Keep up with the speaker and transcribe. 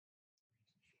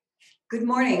Good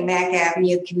morning, Mack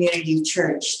Avenue Community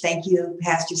Church. Thank you,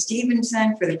 Pastor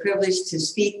Stevenson, for the privilege to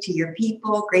speak to your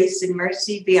people. Grace and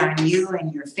mercy be on you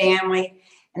and your family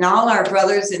and all our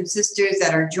brothers and sisters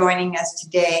that are joining us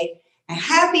today. And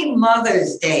happy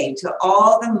Mother's Day to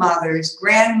all the mothers,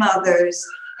 grandmothers,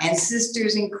 and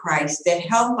sisters in Christ that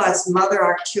help us mother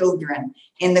our children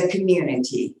in the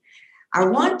community. I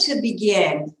want to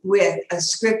begin with a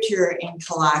scripture in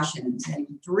Colossians, and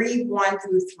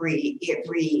 3:1-3, it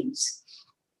reads,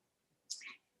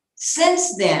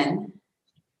 "Since then,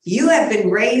 you have been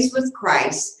raised with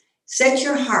Christ. Set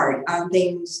your heart on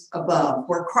things above,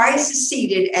 where Christ is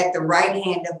seated at the right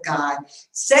hand of God.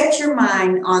 Set your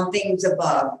mind on things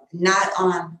above, not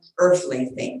on earthly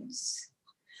things."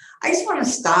 I just want to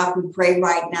stop and pray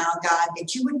right now, God,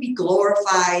 that you would be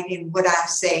glorified in what I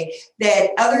say,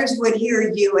 that others would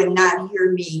hear you and not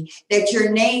hear me, that your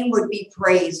name would be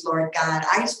praised, Lord God.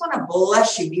 I just want to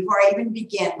bless you before I even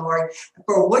begin, Lord,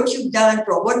 for what you've done,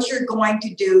 for what you're going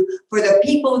to do, for the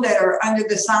people that are under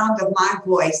the sound of my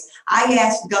voice. I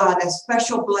ask God a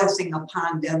special blessing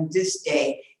upon them this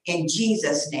day. In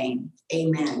Jesus' name,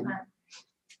 amen.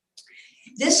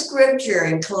 This scripture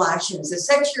in Colossians, to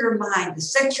set your mind, to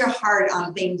set your heart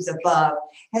on things above,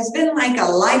 has been like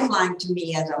a lifeline to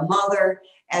me as a mother,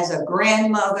 as a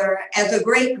grandmother, as a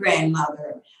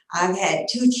great-grandmother. I've had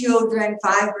 2 children,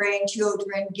 5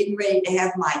 grandchildren, getting ready to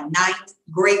have my 9th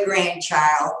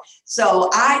great-grandchild. So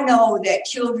I know that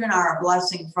children are a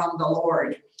blessing from the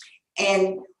Lord.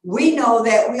 And we know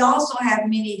that we also have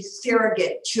many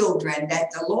surrogate children that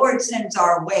the Lord sends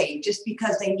our way just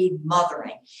because they need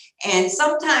mothering. And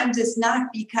sometimes it's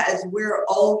not because we're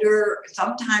older.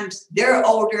 Sometimes they're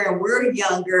older and we're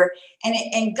younger.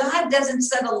 And God doesn't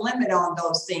set a limit on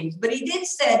those things. But he did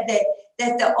say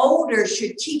that the older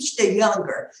should teach the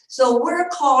younger. So we're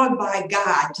called by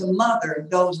God to mother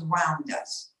those around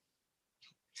us.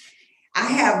 I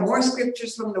have more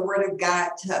scriptures from the Word of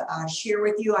God to share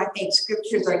with you. I think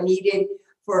scriptures are needed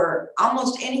for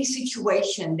almost any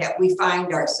situation that we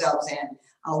find ourselves in,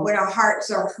 when our hearts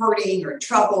are hurting or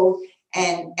troubled.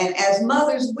 And as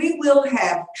mothers, we will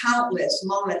have countless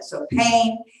moments of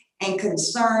pain and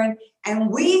concern. And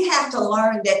we have to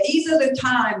learn that these are the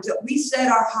times that we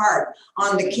set our heart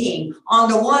on the King, on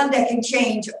the one that can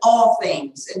change all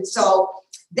things. And so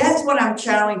that's what I'm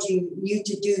challenging you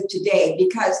to do today,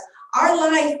 because our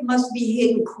life must be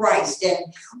hidden Christ.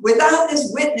 And without this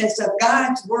witness of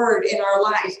God's word in our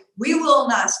lives, we will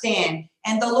not stand.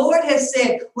 And the Lord has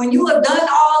said, when you have done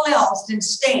all else, then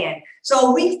stand.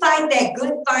 So we fight that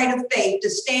good fight of faith to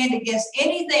stand against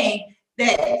anything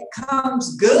that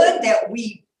comes good, that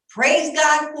we praise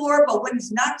God for. But when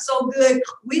it's not so good,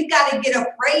 we've got to get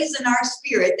a praise in our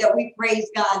spirit that we praise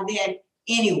God then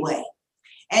anyway.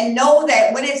 And know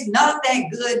that when it's not that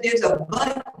good, there's a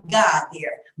but God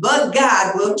here. But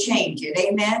God will change it.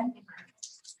 Amen.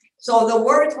 So the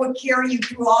words will carry you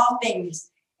through all things.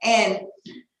 And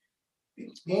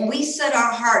when we set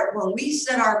our heart, when we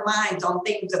set our minds on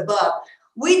things above,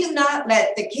 we do not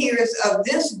let the cares of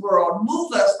this world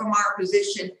move us from our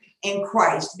position in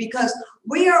Christ, because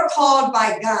we are called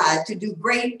by God to do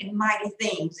great and mighty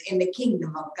things in the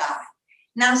kingdom of God.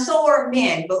 Now, so are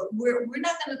men, but we're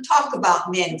not going to talk about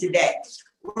men today.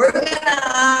 We're going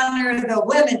to honor the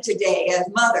women today as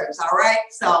mothers, all right?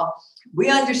 So we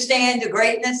understand the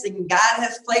greatness, and God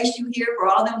has placed you here for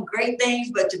all them great things,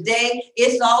 but today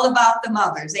it's all about the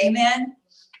mothers, amen?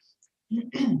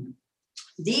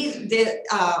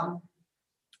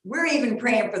 We're even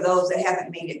praying for those that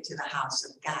haven't made it to the house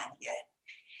of God yet,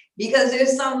 because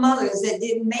there's some mothers that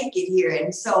didn't make it here.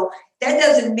 And so that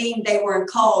doesn't mean they weren't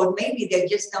called. Maybe they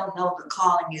just don't know the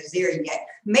calling is there yet.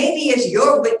 Maybe it's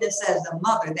your witness as a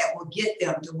mother that will get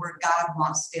them to where God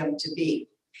wants them to be.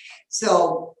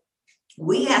 So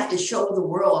we have to show the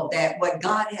world that what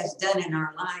God has done in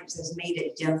our lives has made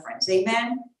a difference.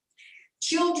 Amen.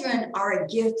 Children are a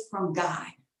gift from God.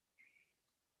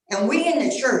 And we in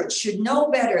the church should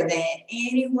know better than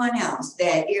anyone else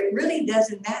that it really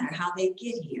doesn't matter how they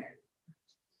get here.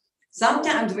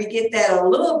 Sometimes we get that a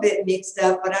little bit mixed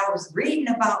up, but I was reading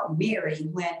about Mary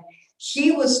when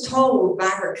she was told by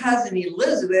her cousin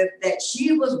Elizabeth that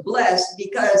she was blessed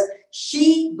because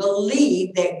she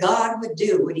believed that God would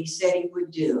do what he said he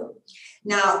would do.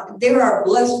 Now, there are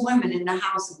blessed women in the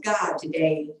house of God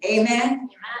today. Amen? Amen.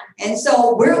 And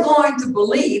so we're going to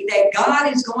believe that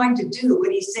God is going to do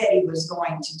what he said he was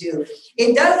going to do.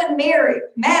 It doesn't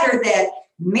matter that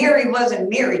Mary wasn't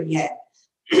married yet.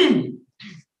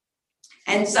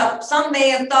 And some may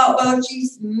have thought, well,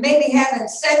 she's maybe having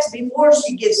sex before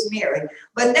she gets married.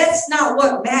 But that's not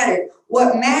what mattered.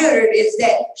 What mattered is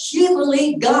that she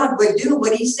believed God would do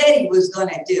what he said he was going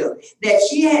to do. That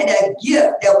she had a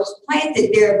gift that was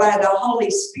planted there by the Holy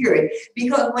Spirit.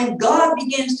 Because when God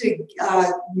begins to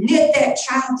knit that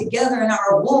child together in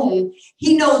our womb,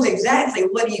 he knows exactly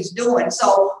what he's doing.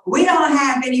 So we don't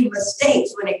have any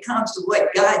mistakes when it comes to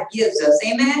what God gives us.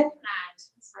 Amen?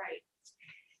 That's right.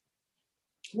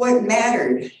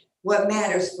 What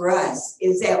matters for us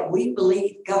is that we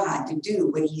believe God to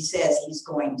do what he says he's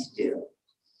going to do.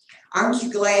 Aren't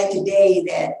you glad today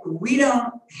that we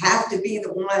don't have to be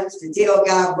the ones to tell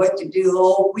God what to do?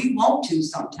 Oh, we want to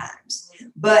sometimes,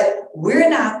 but we're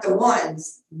not the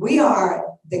ones. We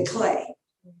are the clay.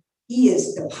 He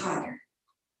is the potter.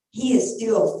 He is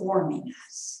still forming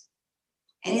us.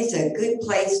 And it's a good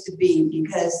place to be,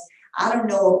 because I don't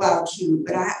know about you,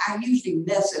 but I usually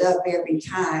mess it up every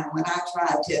time when I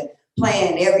try to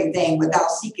plan everything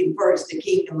without seeking first the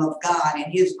kingdom of God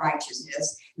and his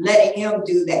righteousness, letting him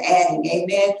do the adding.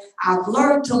 Amen. I've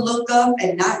learned to look up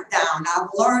and not down. I've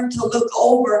learned to look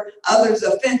over others'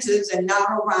 offenses and not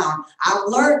around. I've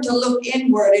learned to look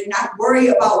inward and not worry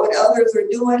about what others are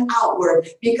doing outward,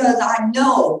 because I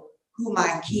know who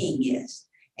my king is.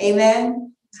 Amen.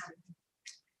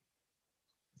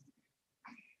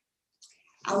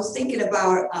 I was thinking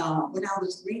about when I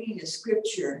was reading the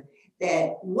scripture,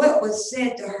 that what was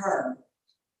said to her,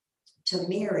 to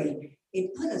Mary,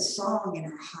 it put a song in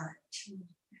her heart.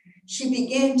 She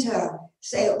began to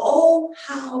say, oh,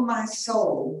 how my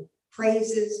soul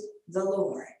praises the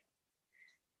Lord.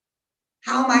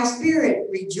 How my spirit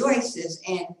rejoices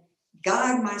in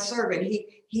God, my servant.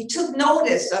 He took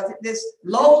notice of this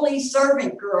lowly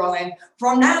servant girl, and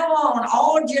from now on,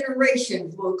 all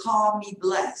generations will call me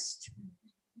blessed.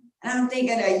 And I'm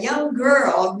thinking, a young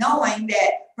girl knowing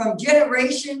that from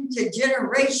generation to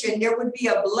generation, there would be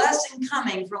a blessing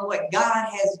coming from what God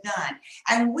has done.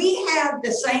 And we have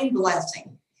the same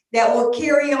blessing that will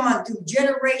carry on through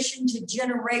generation to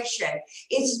generation.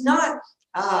 It's not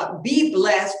be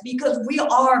blessed, because we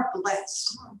are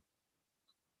blessed.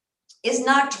 It's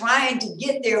not trying to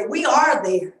get there. We are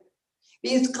there.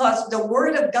 Because the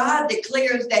word of God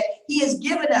declares that he has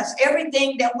given us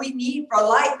everything that we need for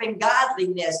life and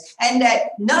godliness, and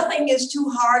that nothing is too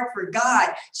hard for God.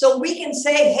 So we can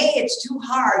say, hey, it's too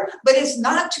hard, but it's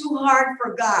not too hard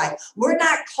for God. We're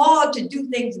not called to do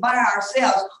things by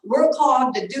ourselves. We're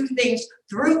called to do things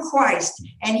through Christ,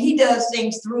 and he does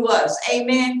things through us.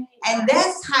 Amen. And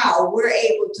that's how we're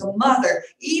able to mother,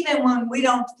 even when we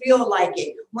don't feel like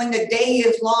it, when the day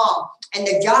is long and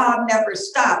the job never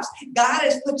stops. God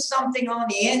has put something on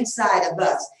the inside of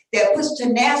us that puts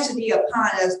tenacity upon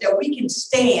us, that we can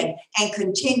stand and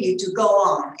continue to go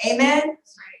on. Amen. Right.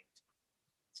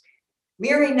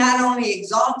 Mary not only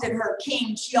exalted her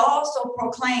king, she also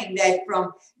proclaimed that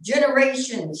from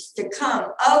generations to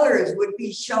come, others would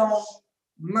be shown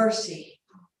mercy.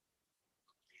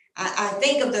 I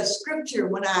think of the scripture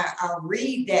when I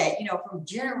read that, from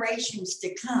generations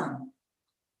to come,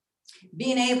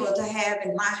 being able to have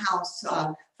in my house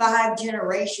 5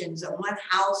 generations of one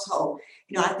household.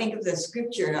 I think of the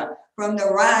scripture, from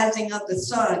the rising of the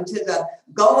sun to the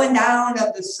going down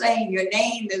of the same, your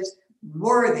name is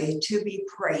worthy to be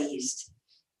praised.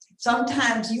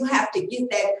 Sometimes you have to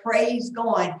get that praise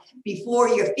going before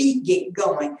your feet get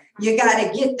going. You got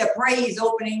to get the praise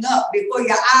opening up before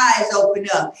your eyes open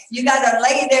up. You got to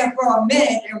lay there for a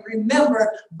minute and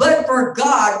remember, but for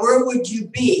God, where would you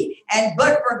be? And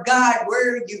but for God,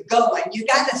 where are you going? You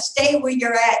got to stay where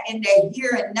you're at in the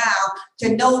here and now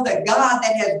to know that God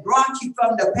that has brought you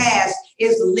from the past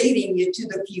is leading you to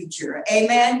the future.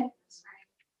 Amen.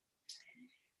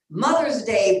 Mother's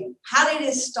Day, how did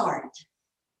it start?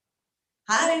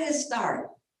 How did it start?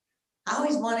 I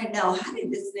always want to know, how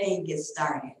did this thing get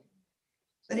started?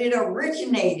 But it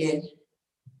originated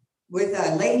with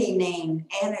a lady named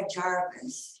Anna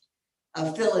Jarvis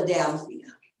of Philadelphia.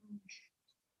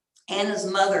 Anna's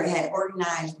mother had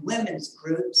organized women's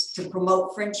groups to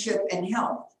promote friendship and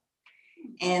health.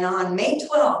 And on May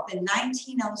 12th in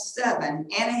 1907,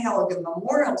 Anna held a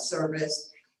memorial service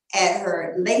at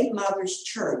her late mother's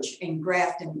church in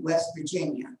Grafton, West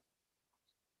Virginia.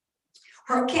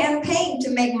 Her campaign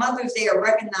to make Mother's Day a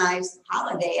recognized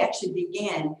holiday actually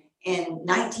began in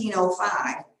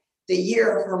 1905, the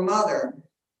year her mother,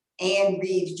 Ann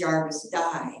Reeves Jarvis,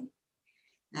 died.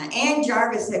 Now, Ann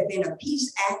Jarvis had been a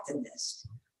peace activist,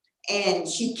 and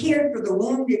she cared for the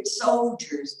wounded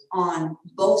soldiers on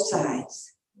both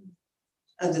sides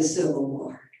of the Civil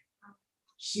War.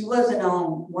 She wasn't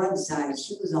on one side,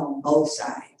 she was on both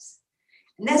sides.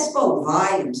 And that spoke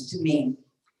volumes to me.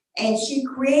 And she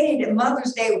created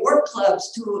Mother's Day work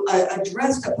clubs to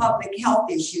address the public health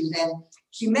issues. And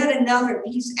she met another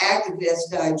peace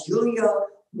activist, Julia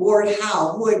Ward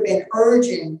Howe, who had been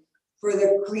urging for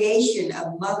the creation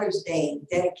of Mother's Day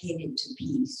dedicated to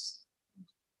peace.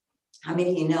 How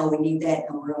many of you know we need that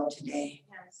in the world today?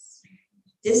 Yes.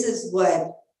 This is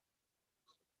what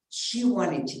she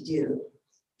wanted to do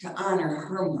to honor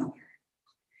her mother.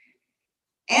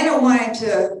 Anna wanted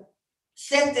to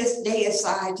set this day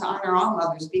aside to honor all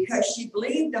mothers because she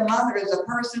believed the mother is a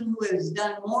person who has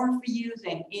done more for you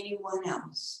than anyone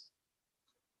else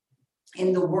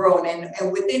in the world. And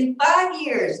within 5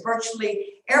 years,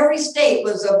 virtually every state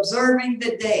was observing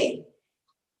the day.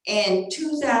 In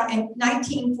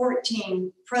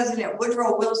 1914, President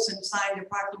Woodrow Wilson signed a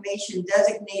proclamation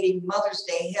designating Mother's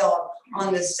Day held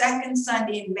on the second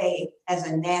Sunday in May as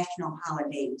a national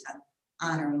holiday to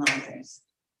honor mothers.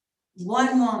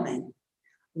 One woman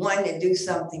wanted to do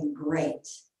something great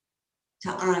to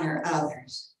honor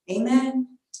others.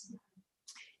 Amen?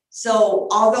 So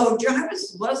although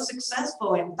Jarvis was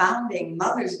successful in founding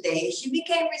Mother's Day, she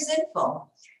became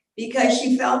resentful because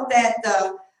she felt that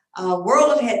the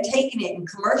world had taken it and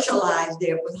commercialized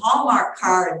it with Hallmark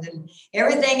cards and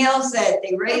everything else, that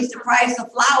they raised the price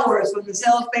of flowers from the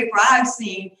sales paper I've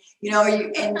seen,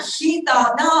 and she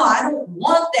thought, no, I don't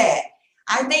want that.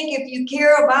 I think if you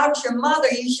care about your mother,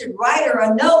 you should write her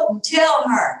a note and tell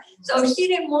her. So she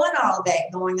didn't want all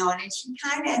that going on, and she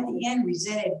kind of at the end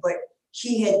resented what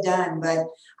she had done. But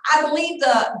I believe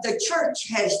the church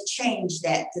has changed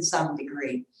that to some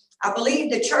degree. I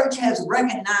believe the church has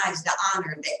recognized the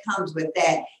honor that comes with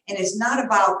that. And it's not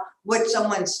about what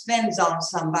someone spends on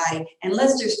somebody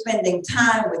unless they're spending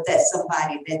time with that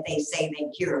somebody that they say they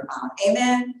care about.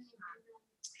 Amen?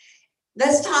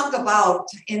 Let's talk about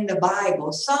in the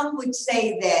Bible. Some would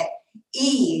say that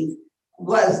Eve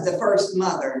was the first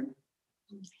mother.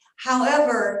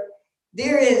 However,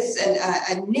 there is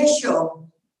an initial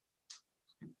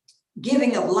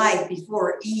giving of life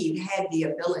before Eve had the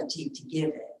ability to give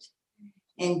it.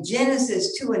 In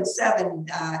Genesis 2:7,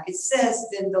 it says,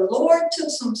 then the Lord took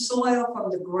some soil from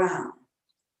the ground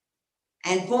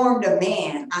and formed a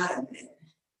man out of it.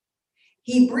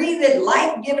 He breathed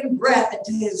life-giving breath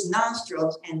into his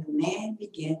nostrils, and the man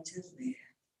began to live.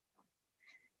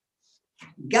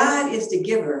 God is the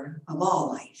giver of all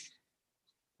life,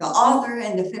 the author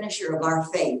and the finisher of our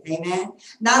faith. Amen.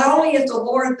 Not only is the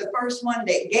Lord the first one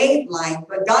that gave life,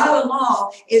 but God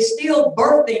alone is still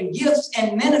birthing gifts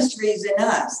and ministries in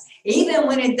us, even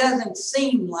when it doesn't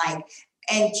seem like.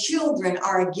 And children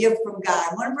are a gift from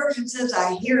God. One version says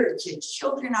our heritage.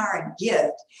 Children are a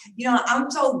gift.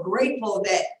 I'm so grateful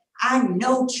that I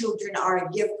know children are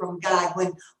a gift from God.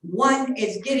 When one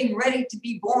is getting ready to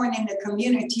be born in the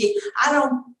community, I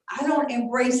don't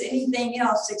embrace anything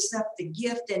else except the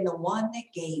gift and the one that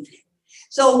gave it.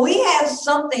 So we have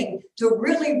something to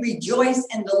really rejoice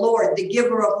in the Lord, the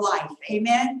giver of life.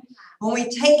 Amen. When we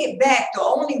take it back, the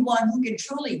only one who can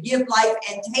truly give life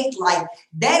and take life,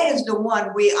 that is the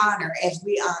one we honor as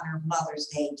we honor Mother's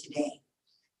Day today.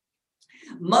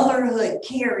 Motherhood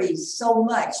carries so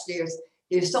much.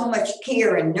 There's so much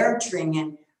care and nurturing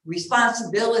and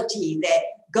responsibility that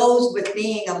goes with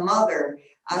being a mother.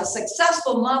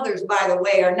 Successful mothers, by the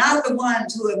way, are not the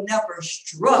ones who have never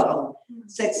struggled.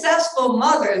 Successful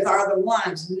mothers are the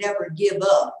ones who never give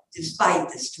up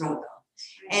despite the struggle.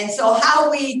 And so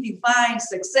how we define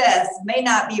success may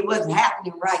not be what's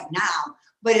happening right now,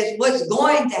 but it's what's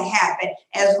going to happen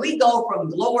as we go from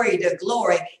glory to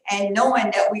glory, and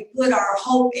knowing that we put our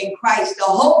hope in Christ, the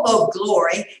hope of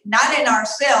glory, not in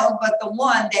ourselves, but the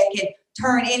one that can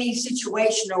turn any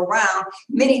situation around.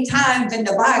 Many times in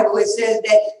the Bible, it says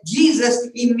that Jesus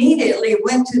immediately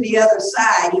went to the other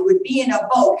side. He would be in a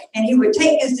boat and he would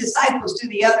take his disciples to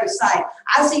the other side.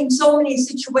 I've seen so many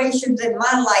situations in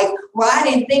my life where I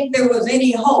didn't think there was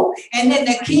any hope. And then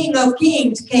the King of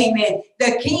Kings came in.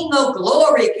 The King of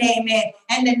Glory came in.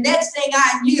 And the next thing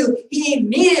I knew, he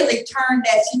immediately turned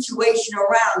that situation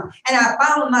around. And I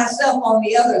found myself on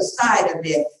the other side of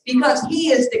it because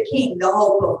he is the King, the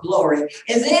hope of glory.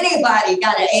 Has anybody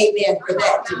got an amen for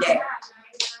that today?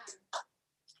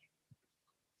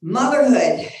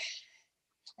 Motherhood,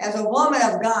 as a woman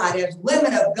of God, as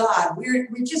women of God, we're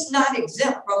just not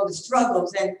exempt from the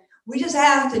struggles. And we just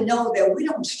have to know that we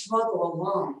don't struggle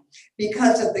alone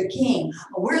because of the King.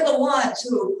 We're the ones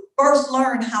who first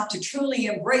learn how to truly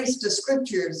embrace the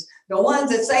scriptures, the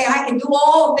ones that say, I can do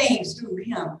all things through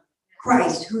him,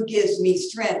 Christ, who gives me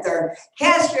strength. Or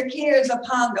cast your cares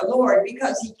upon the Lord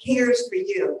because he cares for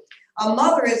you. A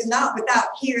mother is not without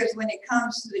cares when it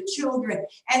comes to the children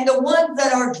and the ones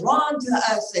that are drawn to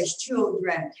us as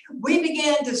children. We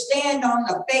begin to stand on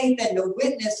the faith and the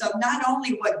witness of not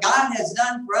only what God has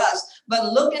done for us,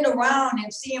 but looking around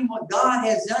and seeing what God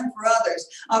has done for others,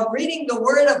 of reading the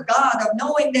word of God, of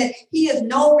knowing that he is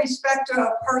no respecter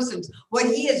of persons. What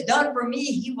he has done for me,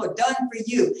 he will done for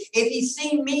you. If he's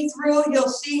seen me through, he'll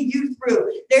see you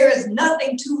through. There is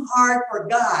nothing too hard for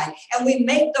God. And we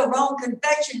make the wrong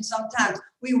confession sometimes.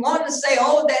 We want to say,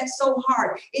 oh, that's so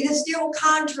hard. It is still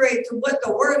contrary to what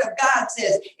the word of God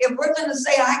says. If we're going to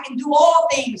say, I can do all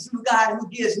things through God who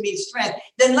gives me strength,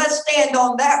 then let's stand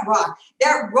on that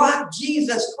rock,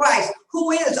 Jesus Christ,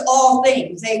 who is all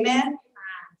things. Amen.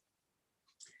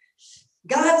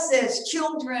 God says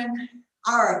children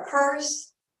are a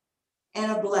curse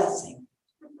and a blessing.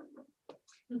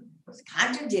 He's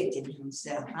contradicting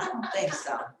himself. I don't think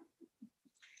so.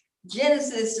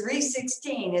 Genesis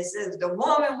 3:16, it says, the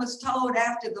woman was told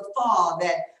after the fall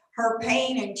that her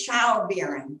pain in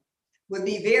childbearing would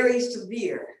be very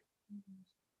severe.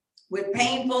 With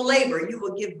painful labor, you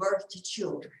will give birth to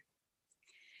children.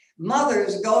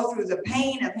 Mothers go through the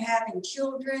pain of having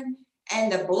children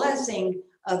and the blessing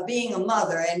of being a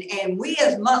mother. And we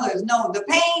as mothers know the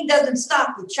pain doesn't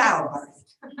stop with childbirth.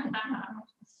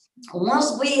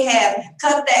 Once we have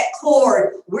cut that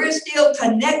cord, we're still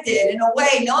connected in a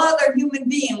way no other human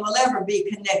being will ever be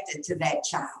connected to that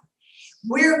child.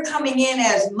 We're coming in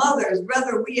as mothers,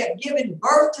 whether we have given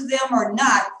birth to them or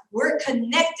not, we're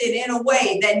connected in a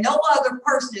way that no other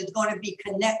person is going to be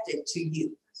connected to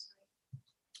you.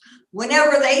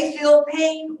 Whenever they feel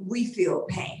pain, we feel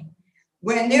pain.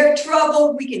 When they're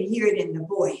troubled, we can hear it in the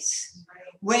voice.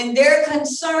 When they're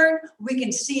concerned, we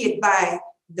can see it by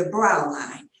the brow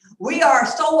line. We are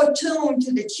so attuned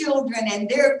to the children and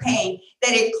their pain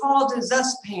that it causes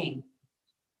us pain.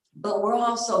 But we're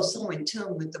also so in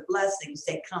tune with the blessings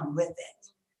that come with it,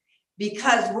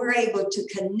 because we're able to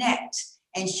connect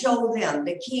and show them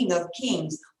the King of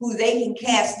Kings, who they can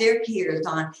cast their cares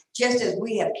on, just as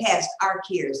we have cast our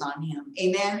cares on him.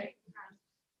 Amen.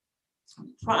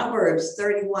 Proverbs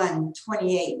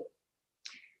 31:28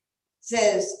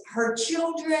 says, her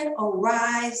children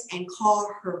arise and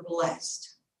call her blessed.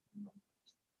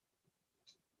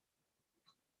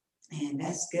 And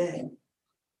that's good.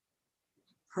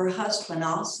 Her husband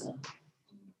also.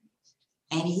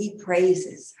 And he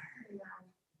praises her.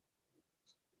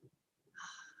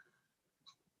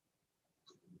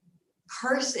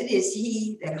 Cursed is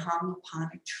he that hung upon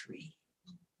a tree.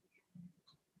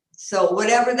 So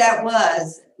whatever that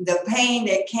was, the pain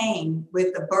that came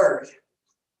with the birth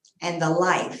and the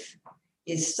life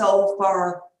is so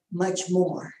far much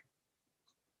more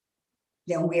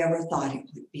than we ever thought it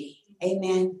would be.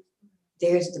 Amen.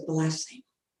 There's the blessing.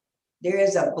 There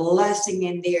is a blessing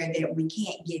in there that we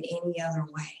can't get any other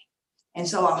way. And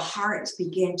so our hearts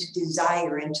begin to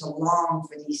desire and to long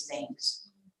for these things.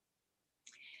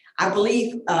 I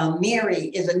believe Mary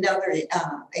is another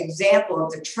example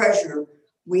of the treasure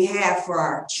we have for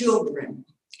our children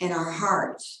in our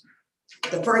hearts.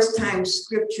 The first time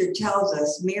scripture tells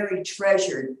us Mary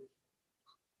treasured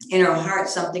in her heart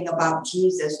something about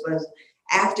Jesus was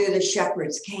after the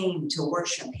shepherds came to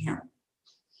worship him.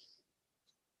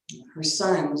 Her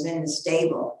son was in the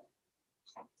stable,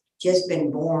 just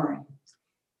been born.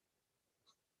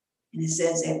 And it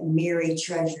says that Mary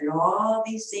treasured all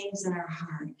these things in her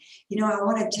heart. You know, I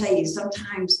want to tell you,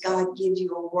 sometimes God gives you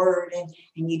a word and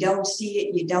you don't see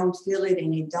it, you don't feel it,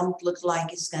 and it don't look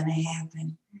like it's going to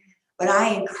happen. But I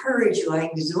encourage you, I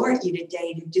exhort you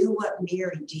today to do what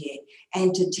Mary did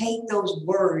and to take those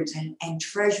words and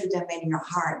treasure them in your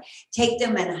heart. Take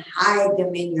them and hide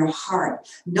them in your heart,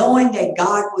 knowing that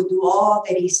God will do all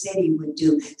that he said he would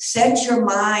do. Set your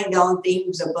mind on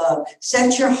things above.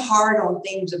 Set your heart on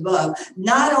things above,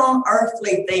 not on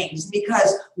earthly things,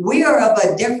 because we are of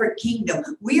a different kingdom.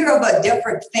 We are of a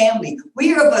different family.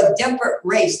 We are of a different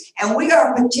race, and we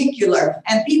are particular.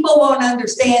 And people won't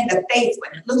understand the faith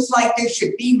when it looks like there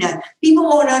should be none. People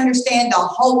won't understand the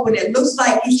hope when it looks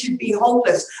like it should be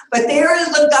hopeless. But there is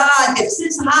a God that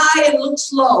sits high and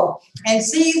looks low and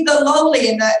sees the lowly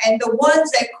and the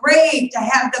ones that crave to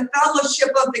have the fellowship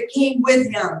of the King with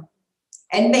him,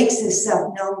 and makes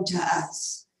himself known to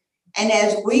us. And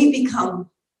as we become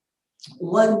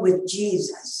one with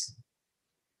Jesus,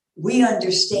 we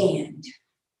understand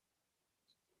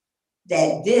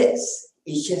that this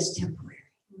is just temporary.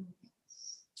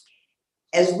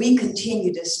 As we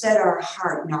continue to set our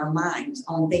heart and our minds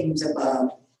on things above,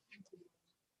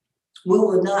 we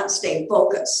will not stay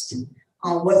focused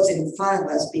on what's in front of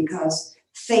us, because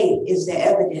faith is the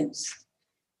evidence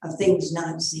of things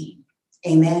not seen.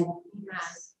 Amen.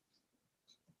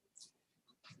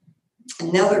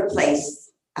 Another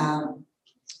place,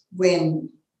 when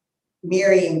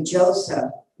Mary and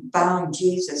Joseph found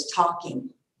Jesus talking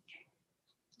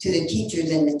to the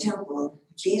teachers in the temple,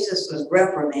 Jesus was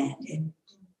reprimanded.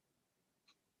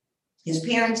 His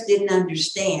parents didn't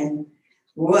understand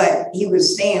what he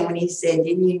was saying when he said,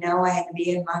 "Didn't you know I had to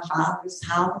be in my Father's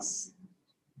house?"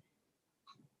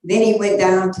 Then he went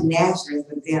down to Nazareth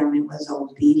with them and was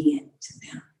obedient to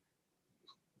them.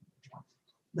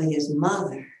 But his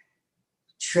mother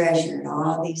treasured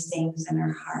all these things in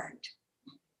her heart.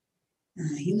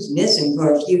 He was missing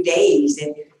for a few days.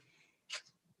 It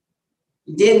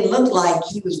didn't look like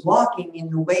he was walking in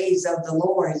the ways of the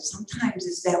Lord. Sometimes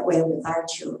it's that way with our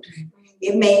children.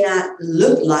 It may not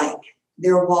look like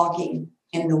they're walking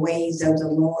in the ways of the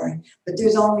Lord, but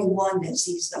there's only one that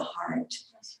sees the heart.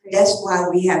 That's why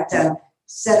we have to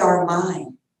set our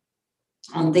mind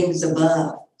on things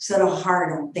above, set our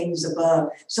heart on things above,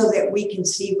 so that we can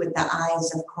see with the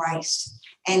eyes of Christ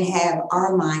and have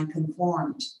our mind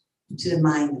conformed to the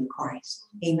mind of Christ.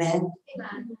 Amen.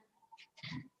 Amen.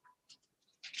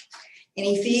 In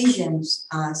Ephesians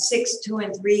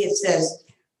 6:2-3, it says,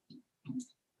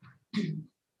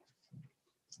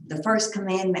 the first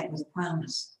commandment was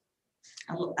promise.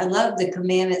 I love the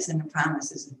commandments and the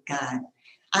promises of God.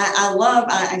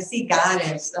 I see God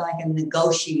as like a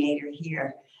negotiator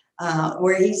here,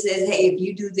 where he says, hey, if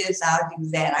you do this, I'll do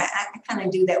that. I kind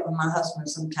of do that with my husband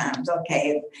sometimes.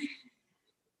 Okay,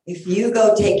 if you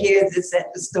go take care of this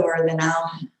at the store, then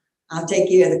I'll take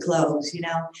care of the clothes,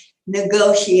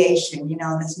 Negotiation,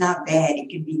 that's not bad. It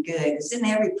can be good. It's in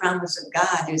every promise of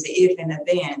God. There's an if and a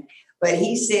then. But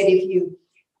he said, if you,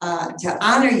 to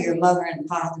honor your mother and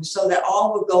father so that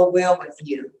all will go well with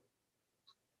you.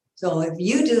 So if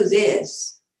you do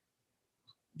this,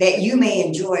 that you may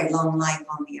enjoy long life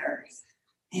on the earth.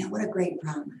 Man, what a great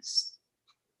promise.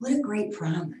 What a great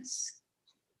promise.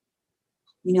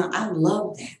 I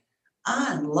love that.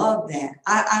 I love that.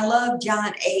 I love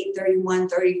John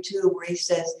 8:31-32, where he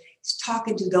says, he's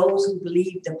talking to those who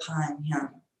believed upon him.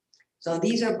 So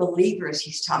these are believers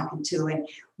he's talking to. And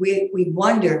we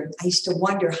wonder, I used to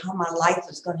wonder how my life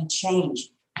was going to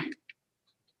change. He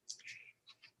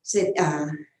said,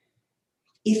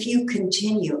 if you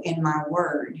continue in my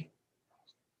word,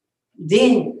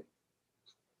 then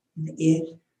if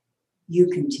you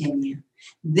continue,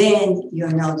 then you'll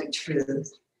know the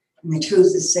truth. And the truth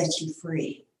will set you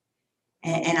free.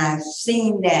 And I've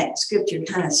seen that scripture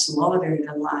kind of slaughtered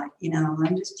a lot.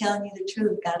 I'm just telling you the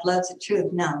truth. God loves the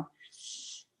truth. No.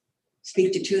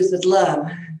 Speak the truth with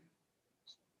love.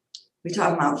 We're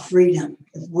talking about freedom.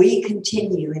 If we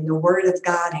continue in the word of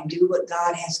God and do what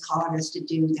God has called us to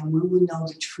do, then we will know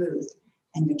the truth.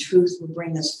 And the truth will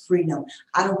bring us freedom.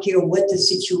 I don't care what the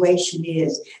situation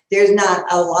is. There's not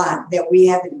a lot that we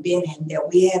haven't been in, that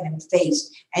we haven't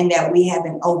faced, and that we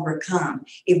haven't overcome.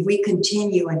 If we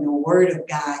continue in the word of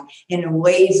God, in the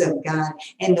ways of God,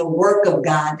 and the work of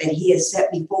God that he has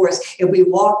set before us, if we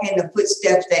walk in the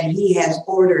footsteps that he has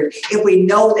ordered, if we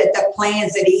know that the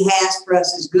plans that he has for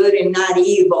us is good and not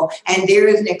evil, and there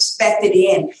is an expected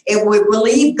end, if we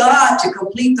believe God to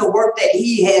complete the work that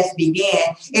he has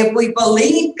began, if we believe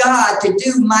God to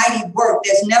do mighty work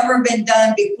that's never been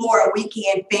done before and we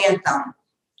can't fathom,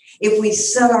 if we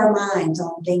set our minds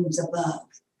on things above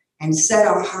and set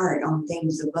our heart on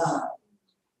things above,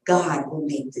 God will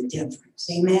make the difference.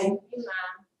 Amen? Amen.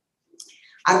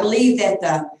 I believe that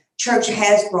the church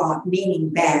has brought meaning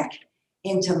back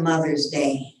into Mother's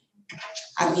Day.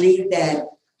 I believe that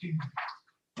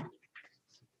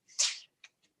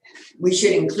we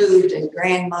should include the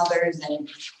grandmothers and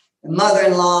the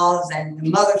mother-in-laws and the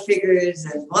mother figures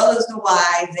as well as the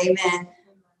wives. Amen.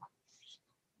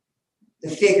 The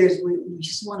figures, we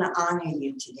just want to honor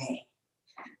you today.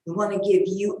 We want to give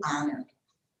you honor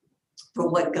for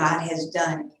what God has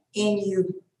done in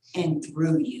you and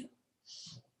through you.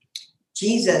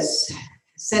 Jesus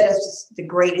set us the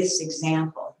greatest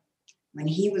example when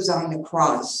he was on the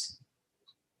cross,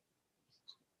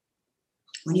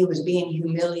 when he was being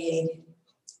humiliated,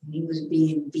 when he was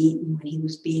being beaten, when he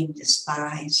was being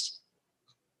despised,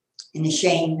 and the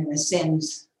shame and the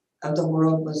sins of the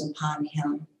world was upon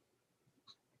him.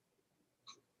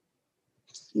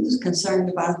 He was concerned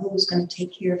about who was going to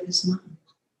take care of his mom.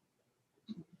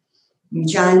 In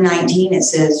John 19, it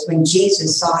says, when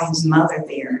Jesus saw his mother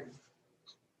there,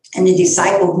 and the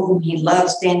disciple whom he loved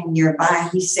standing nearby,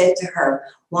 he said to her,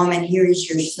 woman, here is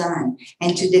your son.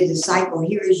 And to the disciple,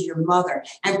 here is your mother.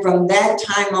 And from that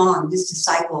time on, this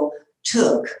disciple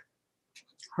took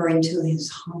her into his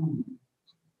home.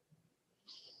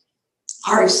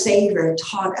 Our Savior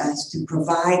taught us to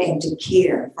provide and to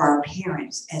care for our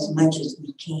parents as much as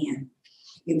we can.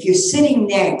 If you're sitting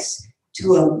next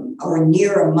to or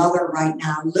near a mother right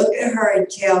now, look at her and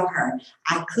tell her,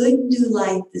 I couldn't do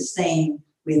life the same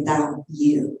without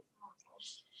you.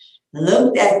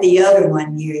 Look at the other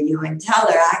one near you and tell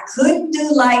her, I couldn't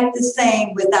do life the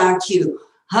same without you.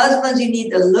 Husbands, you need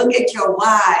to look at your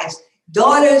wives.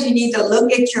 Daughters, you need to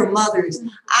look at your mothers.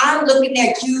 I'm looking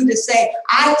at you to say,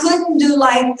 I couldn't do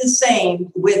life the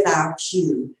same without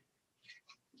you.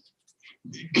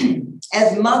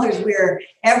 As mothers, we're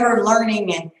ever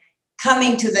learning and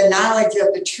coming to the knowledge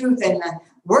of the truth. And the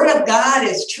Word of God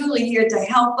is truly here to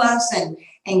help us.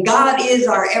 And God is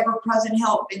our ever-present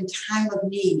help in time of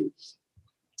need.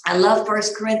 I love 1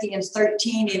 Corinthians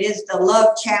 13. It is the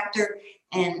love chapter.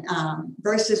 And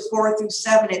verses 4 through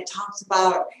 7, it talks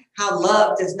about how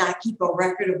love does not keep a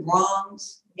record of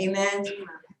wrongs. Amen.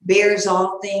 Bears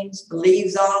all things,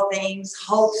 believes all things,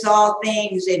 hopes all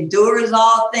things, endures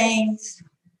all things.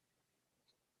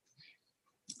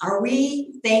 Are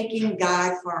we thanking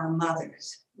God for our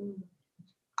mothers?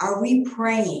 Are we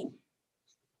praying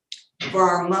for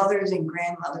our mothers and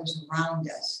grandmothers around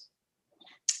us?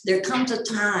 There comes a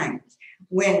time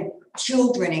when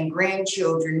children and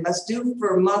grandchildren must do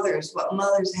for mothers what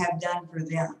mothers have done for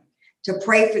them, to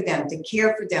pray for them, to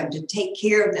care for them, to take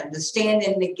care of them, to stand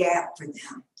in the gap for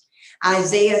them.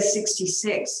 Isaiah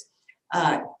 66,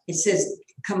 it says,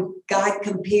 God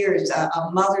compares a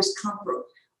mother's comfort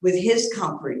with his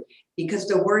comfort, because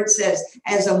the word says,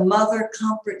 as a mother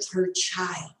comforts her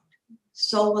child,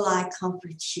 so will I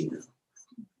comfort you.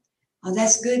 Oh,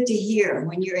 that's good to hear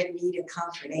when you're in need of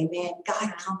comfort. Amen.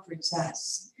 God comforts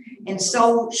us. And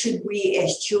so should we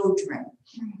as children.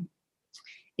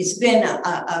 It's been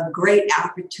a great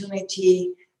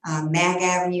opportunity, Mack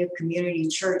Avenue Community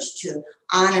Church, to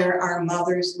honor our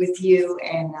mothers with you.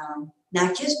 And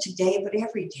not just today, but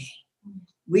every day.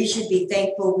 We should be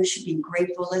thankful. We should be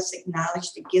grateful. Let's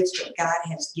acknowledge the gifts that God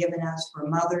has given us for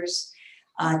mothers,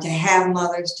 to have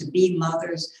mothers, to be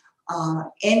mothers.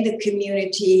 In the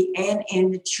community and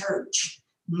in the church,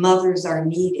 mothers are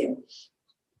needed.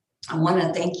 I want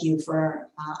to thank you for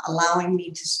allowing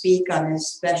me to speak on this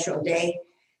special day.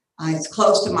 It's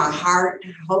close to my heart.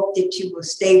 I hope that you will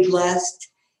stay blessed,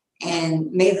 and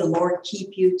may the Lord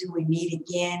keep you till we meet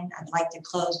again. I'd like to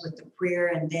close with a prayer,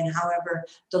 and then however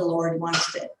the Lord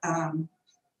wants to,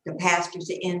 the pastor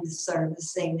to end the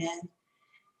service. Amen.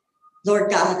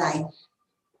 Lord God,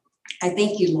 I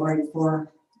thank you, Lord,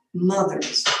 for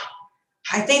mothers.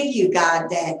 I thank you, God,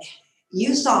 that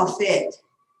you saw fit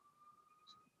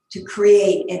to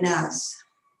create in us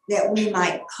that we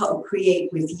might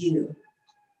co-create with you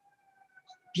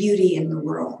beauty in the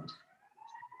world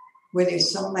where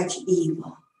there's so much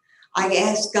evil. I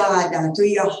ask God through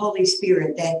your Holy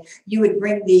Spirit that you would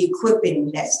bring the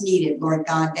equipping that's needed, Lord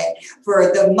God, that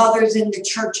for the mothers in the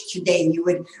church today, you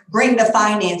would bring the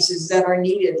finances that are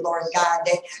needed, Lord God,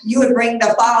 that you would bring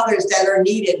the fathers that are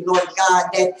needed, Lord God,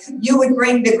 that you would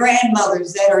bring the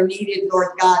grandmothers that are needed,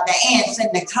 Lord God, the aunts and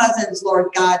the cousins, Lord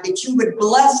God, that you would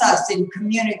bless us in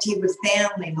community with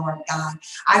family, Lord God.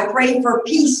 I pray for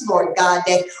peace, Lord God,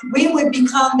 that we would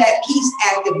become that peace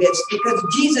activist, because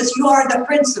Jesus, you are the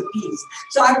Prince of Peace.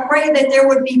 So I pray that there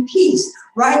would be peace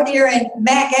right there in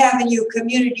Mack Avenue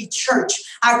Community Church.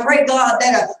 I pray, God,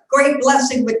 that a great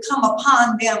blessing would come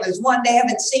upon them as one they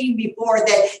haven't seen before,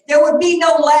 that there would be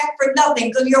no lack for nothing,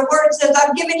 because your word says,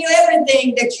 I've given you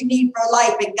everything that you need for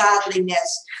life and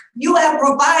godliness. You have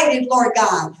provided, Lord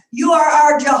God. You are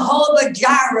our Jehovah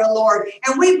Jireh, Lord.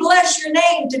 And we bless your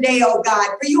name today, oh God,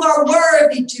 for you are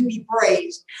worthy to be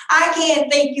praised. I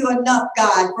can't thank you enough,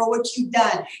 God, for what you've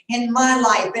done in my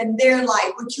life and their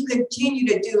life, what you continue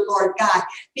to do, Lord God,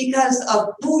 because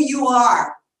of who you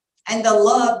are and the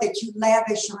love that you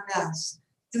lavish on us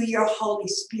through your Holy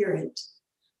Spirit.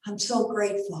 I'm so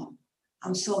grateful.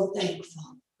 I'm so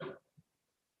thankful.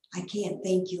 I can't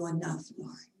thank you enough,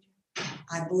 Lord.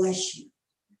 I bless you.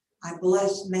 I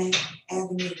bless Mack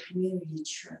Avenue Community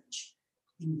Church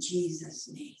in Jesus'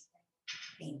 name.